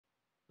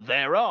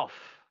they're off.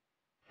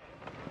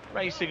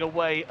 Racing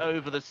away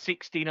over the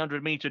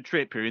 1600-meter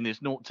trip here in this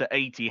 0 to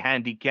 80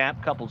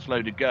 handicap. Couple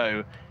slow to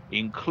go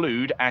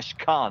include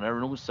Ashkana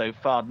and also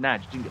Fard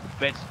Naj. Didn't get the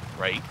best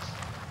rates.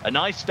 A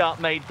nice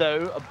start made,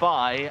 though,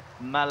 by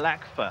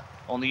Malakfa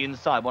on the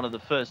inside, one of the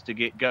first to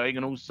get going,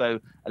 and also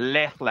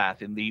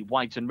Lethlath in the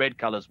white and red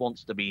colours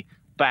wants to be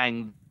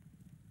banged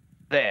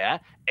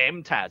there.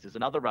 Mtaz is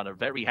another runner,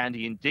 very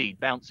handy indeed,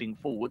 bouncing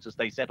forwards as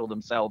they settle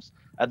themselves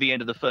at the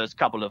end of the first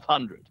couple of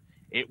hundred.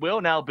 It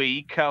will now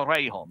be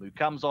Karehom, who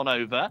comes on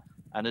over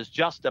and has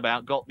just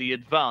about got the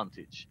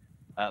advantage.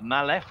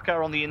 Malefka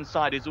on the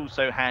inside is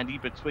also handy.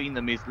 Between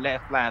them is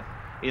Lethlath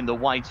in the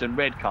white and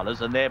red colours,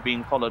 and they're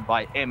being followed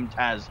by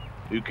Mtaz,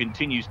 who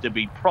continues to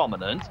be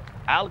prominent.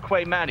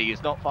 Al-Qaymani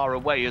is not far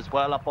away as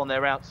well. Up on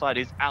their outside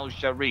is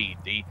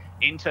Al-Sharid, the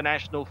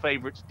international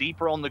favourites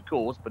deeper on the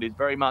course, but is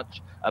very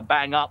much a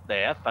bang up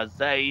there.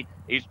 Fazay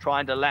is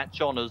trying to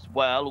latch on as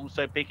well.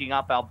 Also picking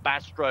up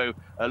Albastro,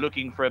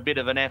 looking for a bit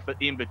of an effort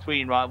in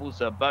between rivals.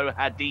 Bo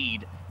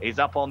Hadid is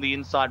up on the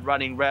inside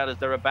running rail as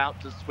they're about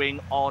to swing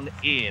on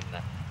in.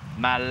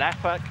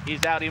 Malafak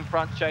is out in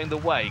front showing the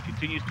way,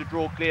 continues to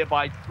draw clear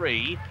by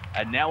 3,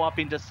 and now up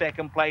into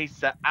second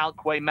place.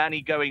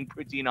 Al-Qaymani going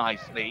pretty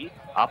nicely.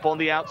 Up on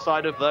the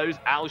outside of those,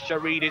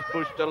 Al-Sharid is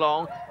pushed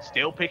along,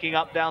 still picking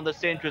up down the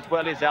centre as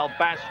well as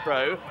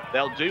Albastro.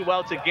 They'll do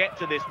well to get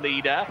to this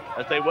leader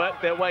as they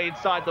work their way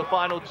inside the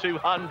final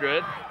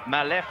 200.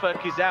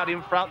 Malefak is out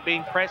in front,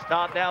 being pressed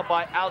hard now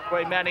by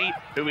Al-Qaymani,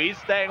 who is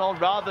staying on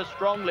rather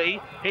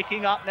strongly.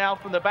 Picking up now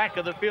from the back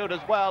of the field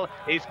as well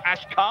is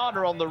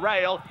Ashkana on the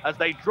rail as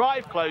they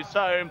drive close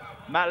home.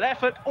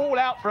 Malefak all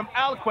out from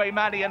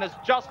Al-Qaymani and has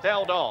just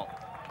held on.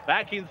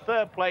 Back in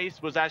third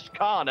place was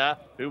Ashkana,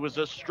 who was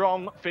a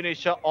strong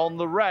finisher on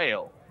the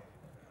rail.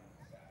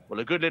 Well,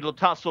 a good little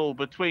tussle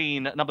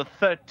between number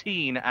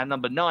 13 and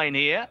number 9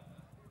 here.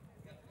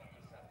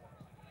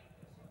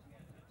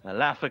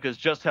 Malefak has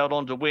just held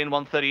on to win.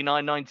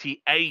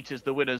 139.98 is the winner's